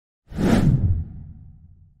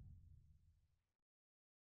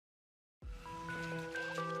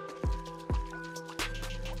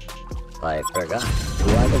I forgot who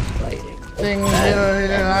I was fighting. Ding ding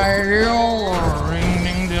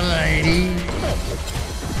ding lady.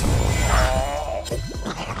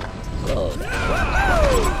 So,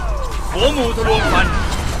 หัวหมูทะลวงฟัน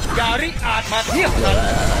อย่าริอาจมาเทียบกัน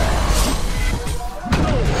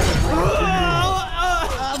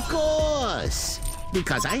Of course,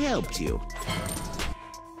 because I helped you.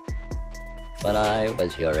 when I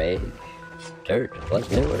was your age, dirt was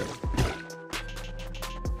newer.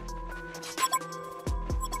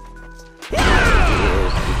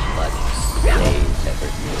 Years each much, days never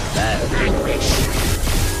knew that.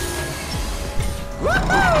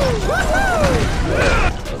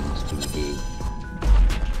 Comes to be.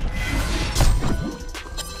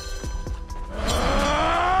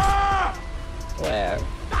 Where?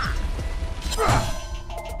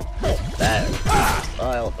 There.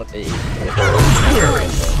 I'll put the.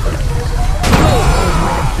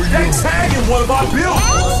 They tagging one of our buildings!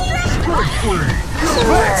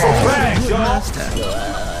 Back to back, y'all!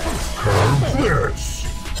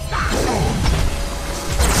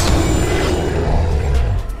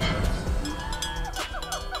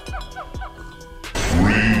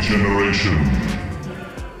 Regeneration.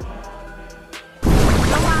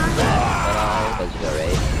 When I was your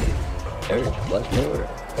age, dirt was newer.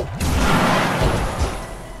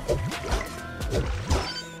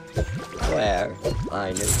 Where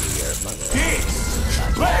I knew your mother.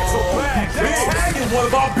 Back to back! They tagging one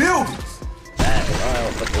of our buildings! And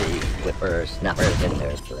I'll put the whippersnappers in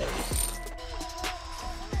their place.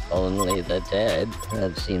 Only the dead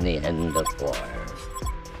have seen the end of war.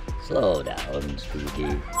 Slow down,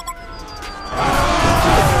 Speedy.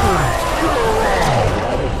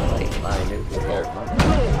 I knew your mother.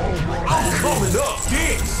 I'm coming up,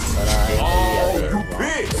 yes! But I knew you the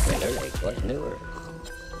pissed! other lake was newer.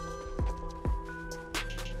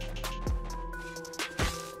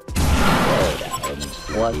 Slow down.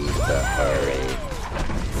 What's the hurry?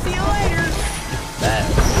 See you later.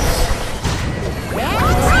 That's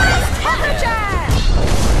Temperature.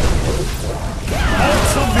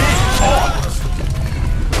 Ultimate art!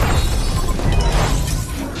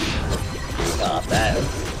 got that.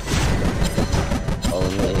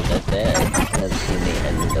 Only the dead have seen the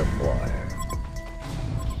end of war.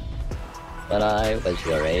 When I was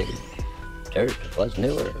your age, dirt was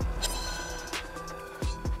newer.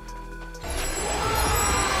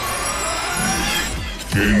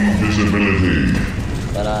 Invisibility.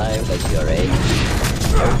 When I was your age,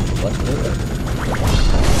 dirt was newer.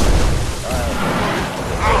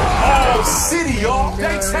 Oh, city, y'all!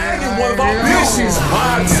 They tagging one of our buildings!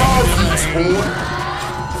 My targets, boy!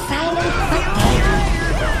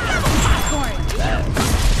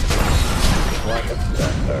 What's the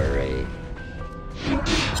hurry?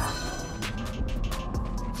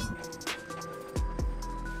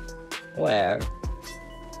 Where?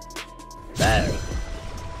 There.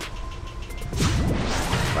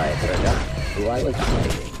 I forgot who I was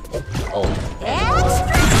fighting. Oh. There.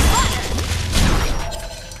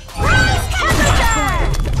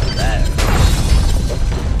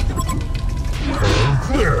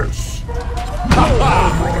 Yes!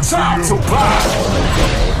 Top to back!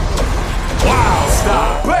 Wow,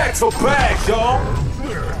 stop! Back to back, y'all!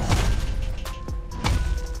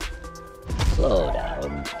 Slow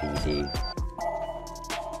down, Speedy.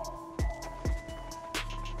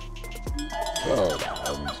 Slow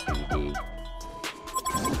down, Speedy.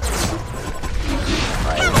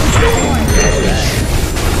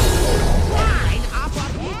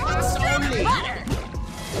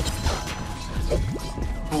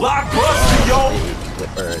 Blockbuster, yo!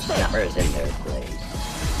 Whippersnappers in their place.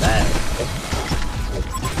 That.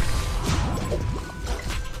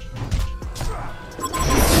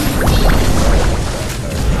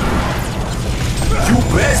 You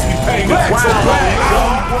best be paying back to back,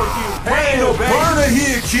 y'all! Ain't no burner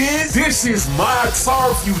here, kids! This is my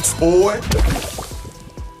turf, you toy!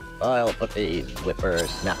 I'll put these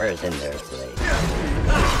whippersnappers in their place.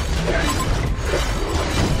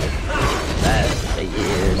 As the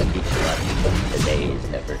years each month, the days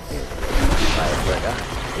never knew. I forgot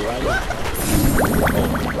who I was.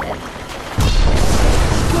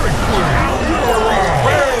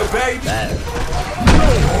 Where, baby? That.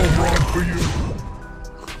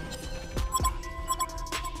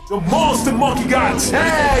 The monster monkey got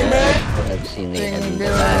tagged, man! I've seen the end of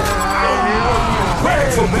that.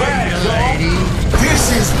 Back to back, y'all! This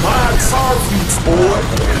is my turf, you toy!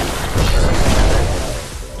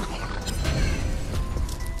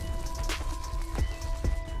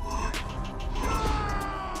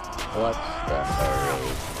 What's the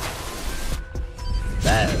hurry?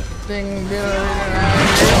 That. Ding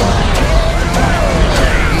ding.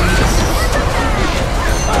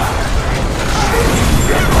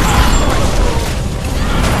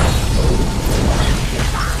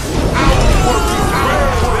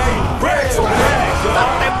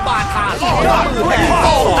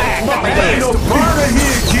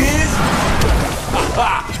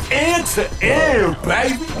 end,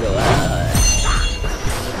 baby.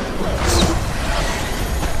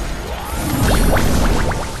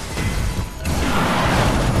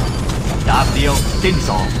 ดาบเดียวสิ้น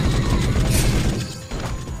สอง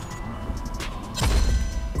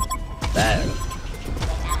There.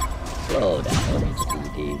 Slow down,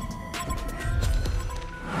 Speedy.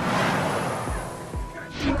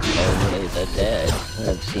 Only the dead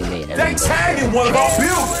have seen me. They tagging one of our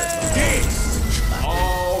buildings.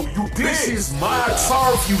 Oh, you did. This is my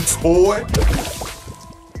turf, you toy.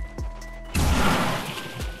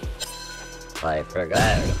 I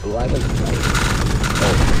forgot who I was playing.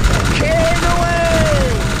 Oh, get away!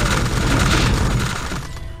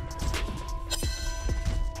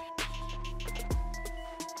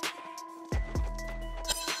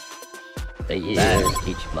 The years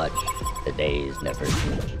teach much, the days never do.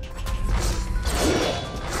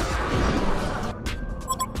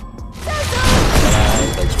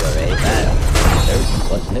 But your age, there's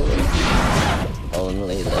what's new.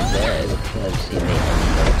 Only the dead have seen me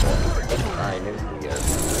before. I knew you.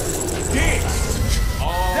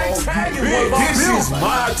 This is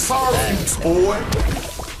my turf, you toy.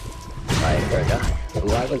 I forgot who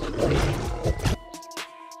I was playing.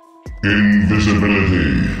 Invisibility.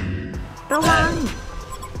 ระวัง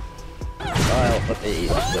I'll put the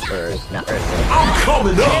whippers, not I'm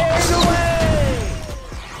coming up.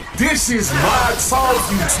 This is my turf,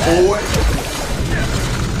 you toy.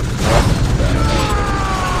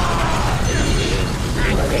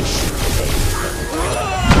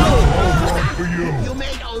 You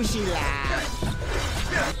made Oshi laugh.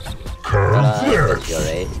 But your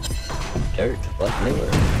age, dirt was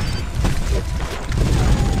newer.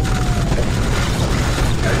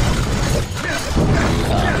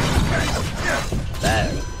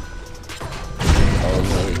 There.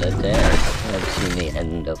 Only the dead have seen the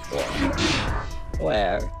end of war.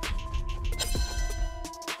 Where?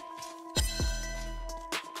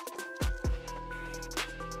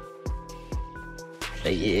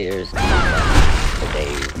 The years keep up, the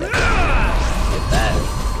days never. There.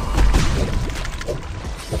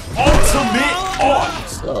 Ultimate art.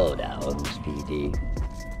 Slow down, Speedy.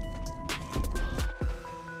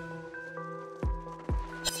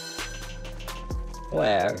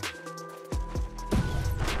 Where?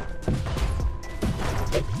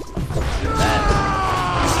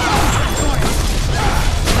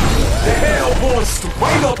 The hell going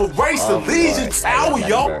straight up a race to Legion Tower,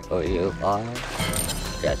 yo. Who you are?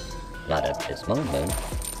 Just not at this moment.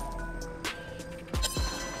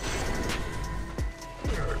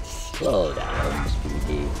 Slow down,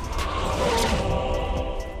 Speedy.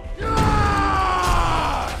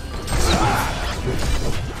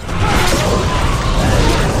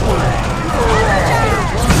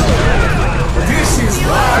 This is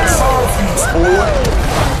my turf, you toy.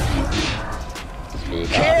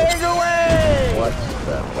 Speak up. What's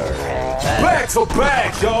the parade? Back to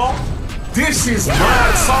back, y'all. This is my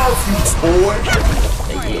turf, you toy.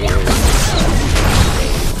 The years.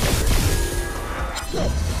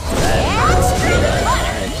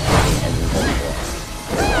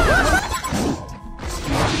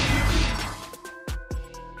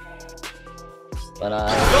 But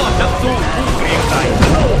ยอดนักสู้ผู้เกรียงไกร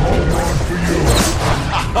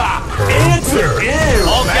Enter in.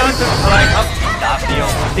 ออกยานศึกอะไรครับดาบเดียว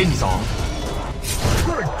สิ้นสอง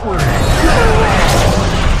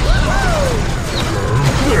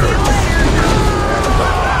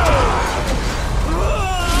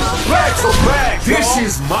Back to back. This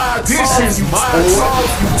is my turf,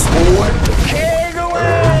 you toy.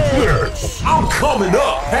 I'm coming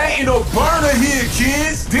up. Ain't no burner here,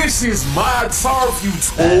 kids. This is my turf, you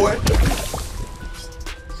toy.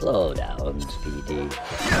 slow down, Speedy.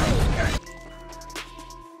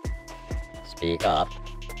 Speak up.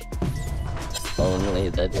 Only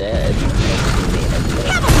the dead can see the end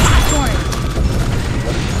of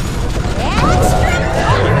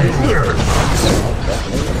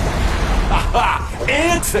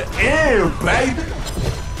End to end, baby.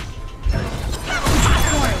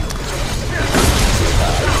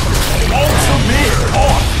 Ultimate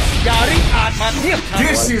art. อย่าริอาจมาเทียบทัน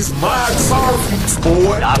This is my turf, you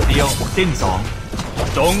toy. ดาบเดียวสิ้นสอง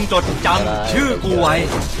จงจดจำชื่อกูไว้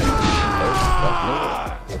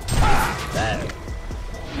There.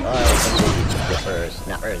 I'll believe the first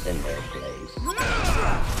snappers in their place.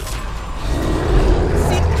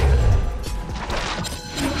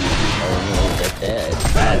 Only the dead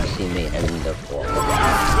have seen the end of war.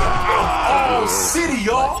 Oh, city,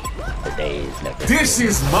 y'all. The days never. This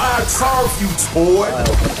is my turf, you toy. I'll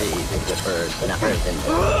believe the first snappers in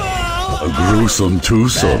their place. A gruesome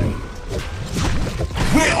twosome.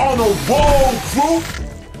 We're on a roll, group.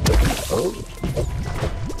 Oh.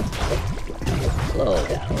 Slow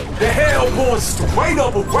down. The Hellborn straight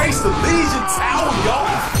up erased the Legion Tower,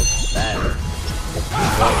 y'all.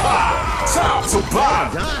 Top to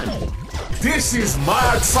bottom. This is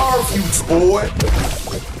my turf, you toy.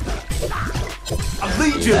 A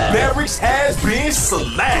Legion barracks has been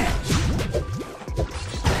slashed.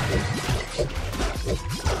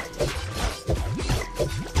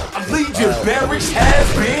 A Legion barracks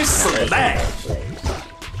has been slashed.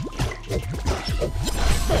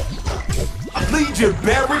 A Legion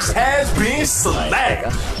barracks has been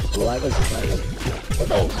slashed. Who I was playing.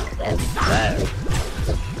 Oh, and that.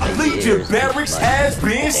 A Legion barracks has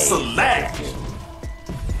been slashed.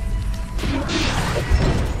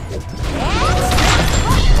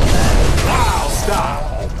 Wow, stop.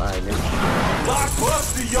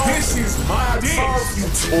 Blockbuster, y'all. This is my turf, you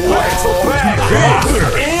toy.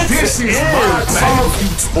 This is my turf,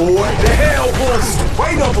 you toy. The Hellborn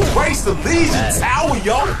straight up erased the Legion Tower,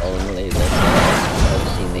 y'all. Only the dead have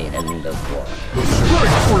seen the end of war.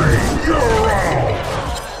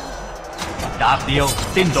 ดาบเดียว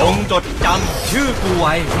สิ้นจงจดจำชื่อกูไ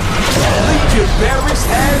ว้ Legion barracks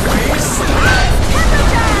has been slashed.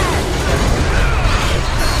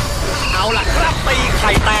 เอาล่ะครับตีไข่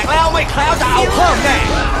แตกแล้วไม่แคล้วจะเอาเพิ่มแน่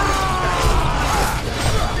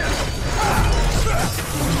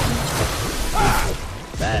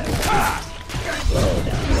Back. Slow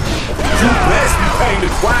down. You best be paying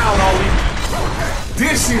the crown on me.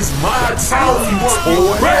 This is my turf, you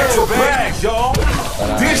toy. Back to back, y'all.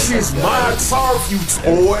 This is my turf, you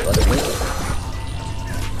toy.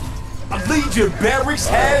 A Legion barracks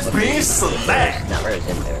has been slashed. Numbers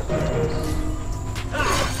in there.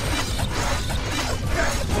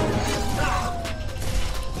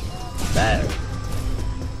 Back.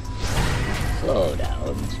 Slow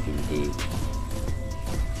down, Speedy.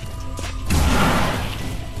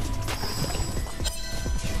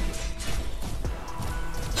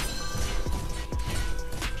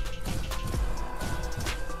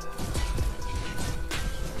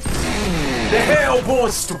 The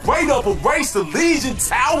Hellborn straight up erased the Legion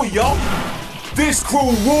Tower, y'all. This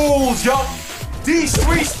crew rules, y'all. These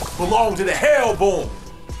streets belong to the Hellborn.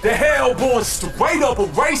 The Hellborn straight up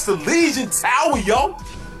erased the Legion Tower, y'all.